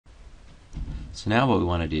So now what we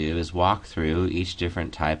want to do is walk through each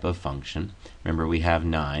different type of function. Remember, we have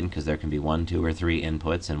 9 because there can be 1, 2, or 3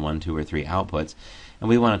 inputs and 1, 2, or 3 outputs, and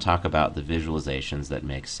we want to talk about the visualizations that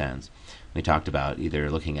make sense. We talked about either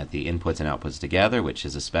looking at the inputs and outputs together, which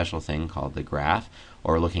is a special thing called the graph,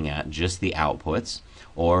 or looking at just the outputs,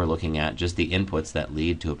 or looking at just the inputs that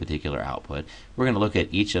lead to a particular output. We're going to look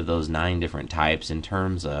at each of those 9 different types in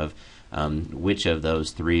terms of which of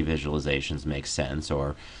those 3 visualizations makes sense,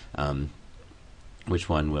 or which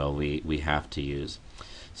one will we have to use.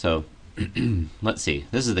 So let's see.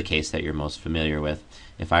 This is the case that you're most familiar with.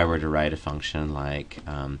 If I were to write a function like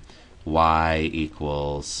y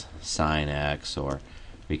equals sine x, or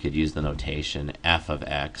we could use the notation f of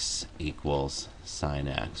x equals sine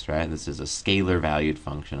x, right? This is a scalar valued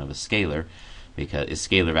function of a scalar, because it's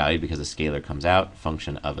scalar valued because a scalar comes out,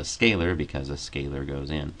 function of a scalar because a scalar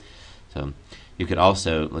goes in. So you could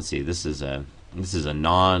also, let's see, this is a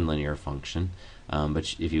non-linear function,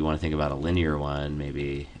 but if you want to think about a linear one,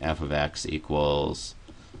 maybe f of x equals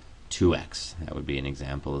 2x. That would be an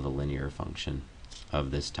example of a linear function of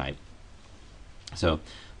this type. So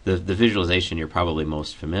the visualization you're probably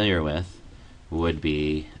most familiar with would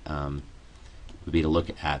be to look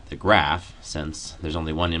at the graph. Since there's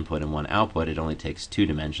only one input and one output, it only takes 2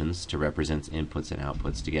 dimensions to represent inputs and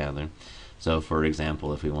outputs together. So for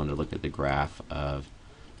example, if we wanted to look at the graph of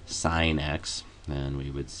sine x, then we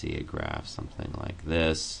would see a graph something like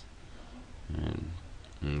this. And,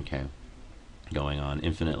 okay, going on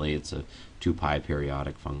infinitely. It's a 2 pi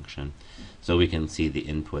periodic function. So we can see the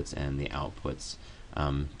inputs and the outputs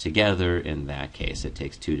together. In that case, it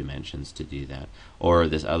takes 2 dimensions to do that. Or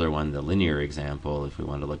this other one, the linear example, if we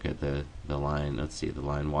want to look at the line, let's see, the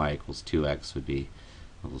line y equals 2x would be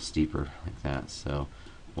a little steeper like that. So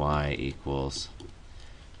y equals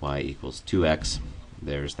 2x.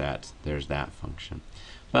 There's that function.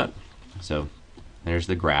 But so there's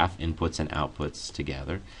the graph, inputs and outputs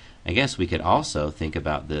together. I guess we could also think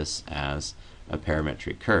about this as a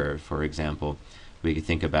parametric curve. For example, we could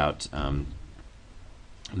think about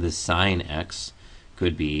the sine x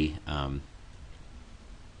could be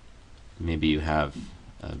maybe you have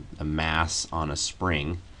a mass on a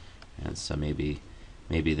spring, and so maybe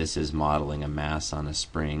this is modeling a mass on a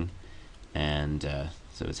spring, and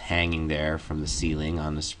so it's hanging there from the ceiling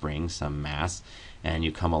on the spring, some mass, and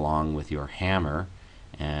you come along with your hammer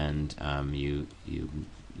and you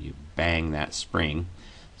bang that spring.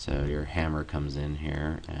 So your hammer comes in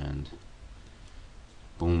here and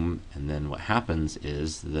boom, and then what happens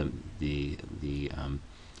is the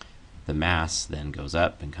mass then goes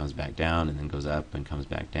up and comes back down, and then goes up and comes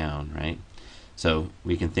back down, right? So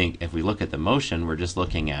we can think, if we look at the motion, we're just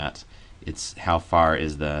looking at it's how far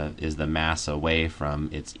is the mass away from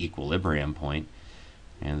its equilibrium point.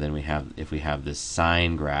 And then if we have this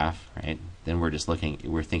sine graph, right, then we're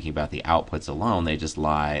thinking about the outputs alone. They just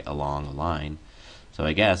lie along a line. So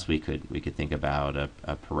I guess we could think about a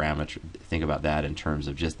parameter, think about that in terms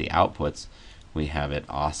of just the outputs. We have it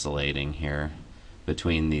oscillating here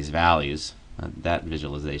between these values. That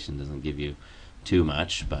visualization doesn't give you too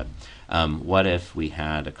much, but what if we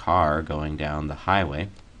had a car going down the highway?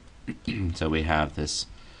 So we have this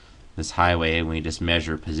highway, and we just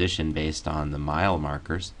measure position based on the mile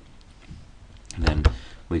markers. And then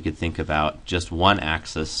we could think about just one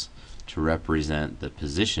axis to represent the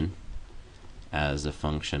position as a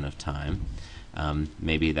function of time.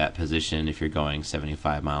 Maybe that position, if you're going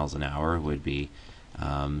 75 miles an hour, would be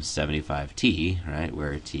 75t, right,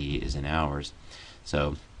 where t is in hours.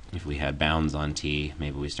 So if we had bounds on t,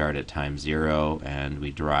 maybe we start at time 0 and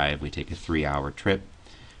we take a 3-hour trip.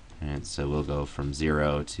 And so we'll go from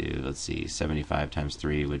 0 to, let's see, 75 times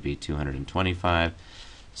 3 would be 225.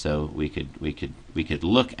 So we could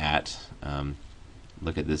look at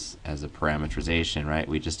this as a parameterization, right?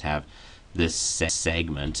 We just have this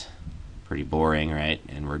segment, pretty boring, right?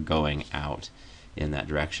 And we're going out in that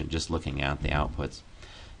direction, just looking at the outputs.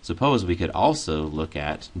 Suppose we could also look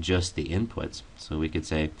at just the inputs. So we could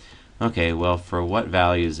say, okay, well, for what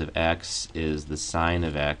values of x is the sine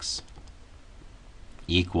of x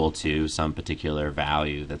equal to some particular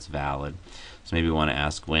value that's valid? So maybe we want to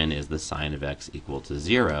ask, when is the sine of x equal to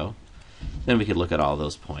 0? Then we could look at all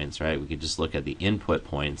those points, right? We could just look at the input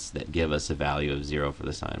points that give us a value of 0 for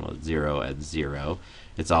the sine. Well, it's 0 at 0.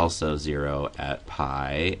 It's also 0 at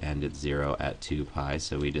pi, and it's 0 at 2 pi.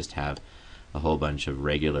 So we just have a whole bunch of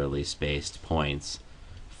regularly spaced points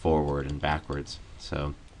forward and backwards.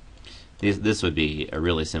 So this would be a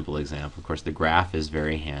really simple example. Of course, the graph is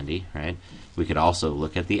very handy, right? We could also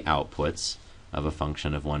look at the outputs of a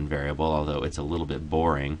function of one variable, although it's a little bit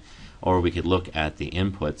boring. Or we could look at the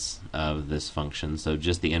inputs of this function, so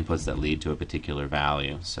just the inputs that lead to a particular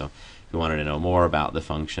value. So if we wanted to know more about the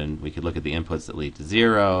function, we could look at the inputs that lead to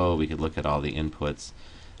 0, we could look at all the inputs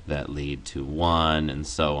that lead to 1, and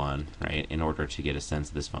so on, right, in order to get a sense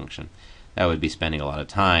of this function. That would be spending a lot of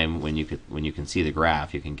time. When you can see the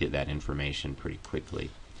graph, you can get that information pretty quickly.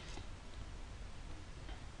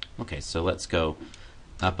 Okay, so let's go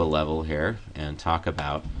up a level here and talk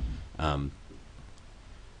about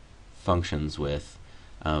functions with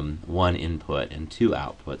one input and two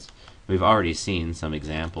outputs. We've already seen some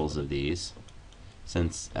examples of these.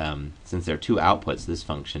 Since there are two outputs, this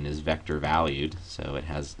function is vector valued, so it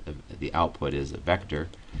has the output is a vector.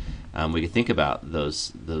 We could think about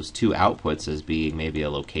those two outputs as being maybe a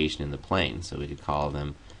location in the plane, so we could call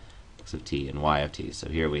them x of t and y of t. So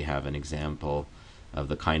here we have an example of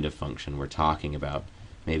the kind of function we're talking about.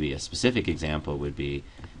 Maybe a specific example would be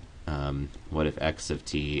what if x of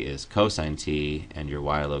t is cosine t and your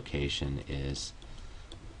y location is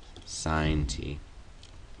sine t.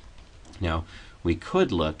 Now we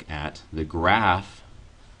could look at the graph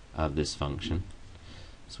of this function.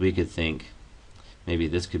 So we could think maybe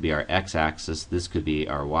this could be our x-axis, this could be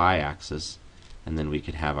our y-axis, and then we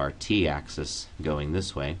could have our t-axis going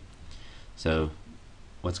this way. So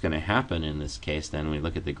what's going to happen in this case then when we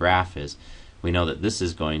look at the graph is we know that this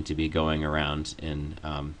is going to be going around in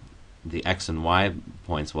the x and y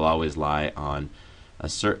points will always lie on a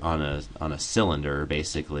cylinder,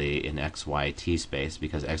 basically in x, y, t space,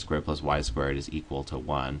 because x squared plus y squared is equal to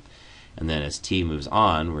 1. And then as t moves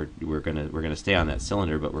on, we're gonna stay on that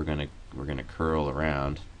cylinder, but we're gonna curl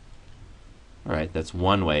around. All right, that's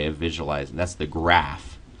one way of visualizing. That's the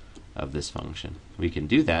graph of this function. We can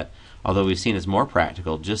do that, although we've seen it's more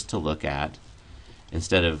practical just to look at,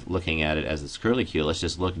 instead of looking at it as this curlicue, let's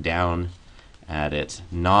just look down at it,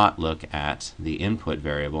 not look at the input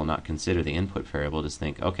variable, not consider the input variable, just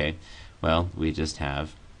think, okay, well, we just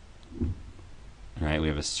have, right, we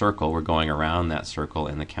have a circle, we're going around that circle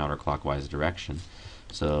in the counterclockwise direction.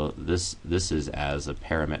 So this is as a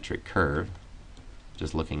parametric curve,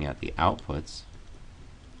 just looking at the outputs.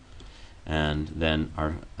 And then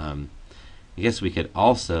our I guess we could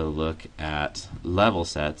also look at level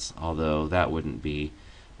sets, although that wouldn't be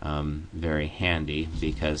very handy,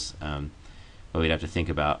 because we'd have to think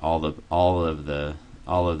about all of the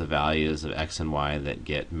values of x and y that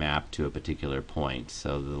get mapped to a particular point.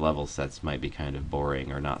 So the level sets might be kind of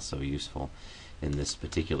boring or not so useful in this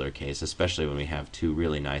particular case, especially when we have two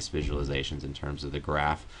really nice visualizations in terms of the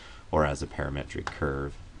graph or as a parametric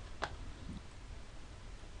curve.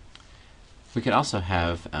 We could also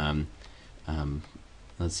have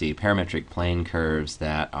let's see, parametric plane curves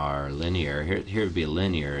that are linear. Here would be a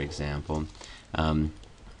linear example.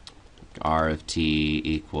 R of t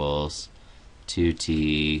equals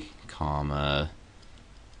 2t comma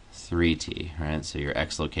 3t, right? So your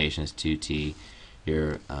x location is 2t,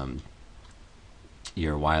 your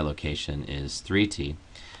y location is 3t.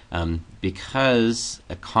 Because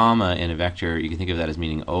a comma in a vector, you can think of that as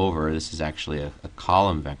meaning over. This is actually a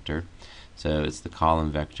column vector. So it's the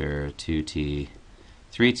column vector 2t,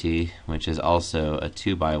 3t, which is also a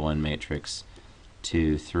 2 by 1 matrix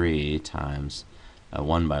 2, 3 times a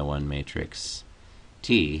 1 by 1 matrix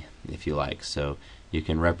t, if you like. So you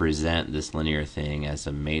can represent this linear thing as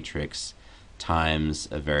a matrix times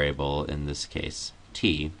a variable, in this case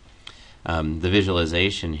t. The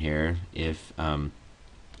visualization here, if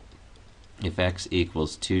x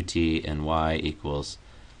equals 2t and y equals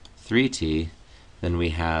 3t, then we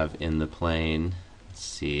have in the plane, let's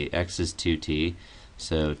see, x is 2t,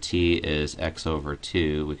 so t is x over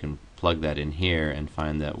 2. We can plug that in here and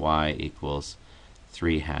find that y equals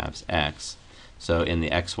 3/2 x. So in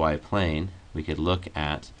the xy plane, we could look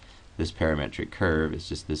at this parametric curve. It's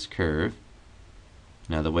just this curve.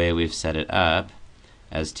 Now the way we've set it up,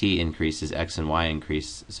 as t increases, x and y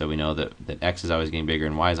increase, so we know that x is always getting bigger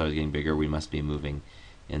and y is always getting bigger. We must be moving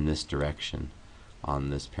in this direction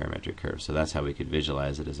on this parametric curve. So that's how we could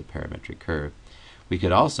visualize it as a parametric curve. We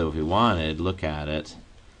could also, if we wanted, look at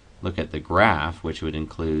the graph, which would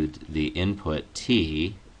include the input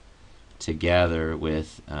t together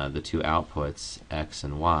with the two outputs x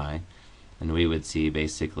and y, and we would see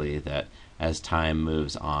basically that as time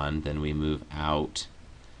moves on, then we move out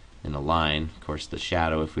in a line. Of course, the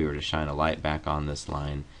shadow, if we were to shine a light back on this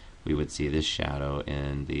line, we would see this shadow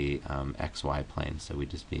in the xy plane. So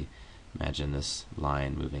we'd just imagine this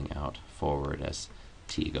line moving out forward as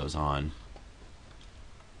t goes on.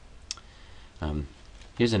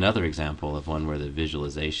 Here's another example of one where the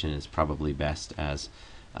visualization is probably best as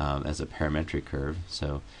as a parametric curve.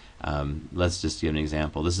 So let's just give an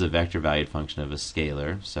example. This is a vector valued function of a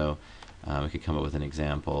scalar. So we could come up with an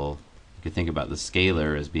example. You could think about the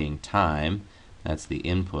scalar as being time. That's the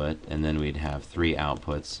input, and then we'd have 3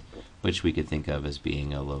 outputs, which we could think of as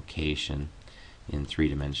being a location in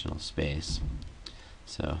 3-dimensional space.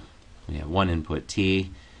 So we have one input t,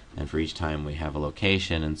 and for each time we have a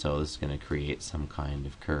location, and so this is going to create some kind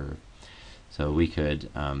of curve. So we could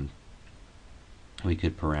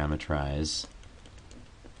parameterize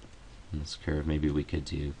this curve. Maybe we could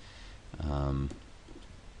do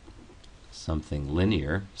something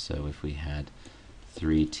linear. So if we had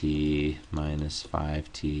 3t minus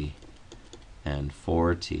 5t and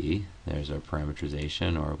 4t, there's our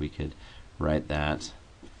parameterization, or we could write that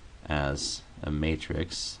as a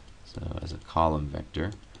matrix, so as a column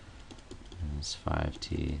vector, as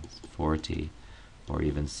 5t, 4t, or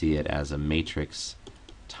even see it as a matrix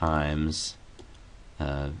times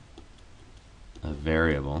a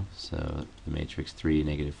variable, so the matrix 3,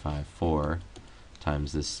 negative 5, 4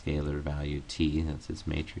 times this scalar value t, that's its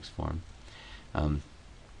matrix form.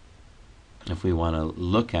 If we want to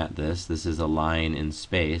look at this, this is a line in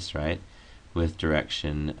space, right, with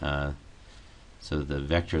direction, so the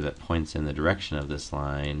vector that points in the direction of this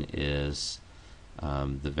line is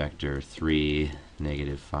the vector 3,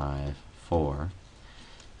 negative 5, 4.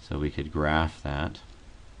 So we could graph that.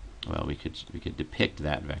 Well, we could depict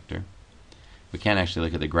that vector. We can't actually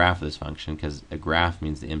look at the graph of this function because a graph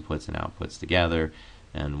means the inputs and outputs together,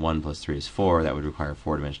 and 1 plus 3 is 4. That would require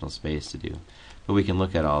 4-dimensional space to do. But we can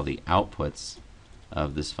look at all the outputs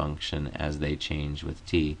of this function as they change with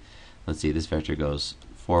t. Let's see, this vector goes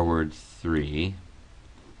forward 3,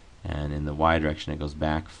 and in the y direction it goes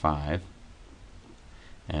back 5,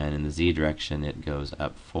 and in the z direction it goes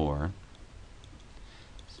up 4.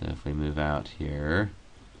 So if we move out here,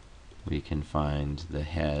 we can find the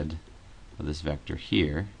head of this vector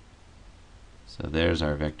here. So there's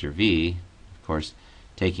our vector v. Of course,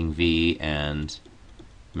 taking v and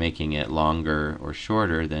making it longer or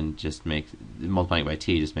shorter then just makes, multiplying it by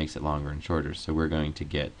t just makes it longer and shorter. So we're going to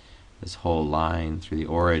get this whole line through the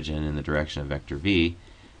origin in the direction of vector v,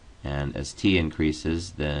 and as t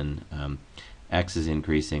increases, then x is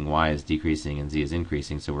increasing, y is decreasing, and z is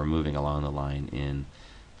increasing, so we're moving along the line in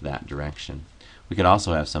that direction. We could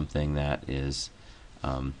also have something that is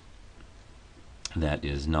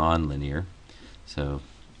nonlinear. So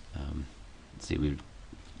let's see,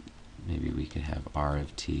 maybe we could have r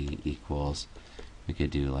of t equals, we could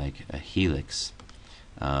do like a helix.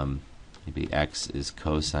 Maybe x is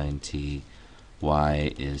cosine t,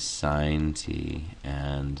 y is sine t,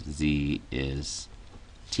 and z is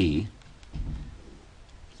t.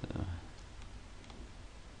 So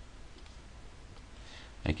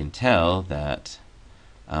I can tell that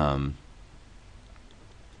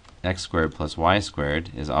x squared plus y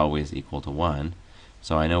squared is always equal to 1.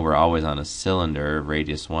 So I know we're always on a cylinder,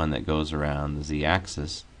 radius 1, that goes around the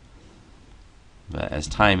z-axis. But as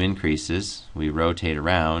time increases, we rotate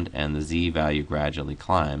around and the z value gradually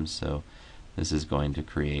climbs. So this is going to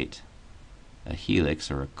create a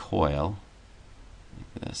helix or a coil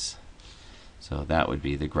like this. So that would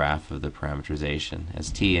be the graph of the parameterization.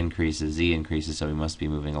 As t increases, z increases, so we must be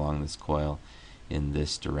moving along this coil in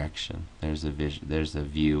this direction. There's a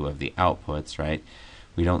view of the outputs, right?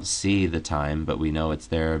 We don't see the time, but we know it's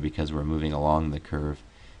there because we're moving along the curve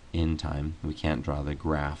in time. We can't draw the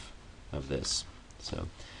graph of this. So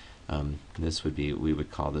this would be, we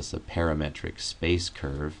would call this a parametric space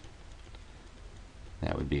curve.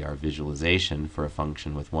 That would be our visualization for a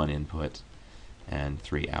function with 1 input and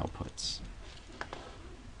 3 outputs.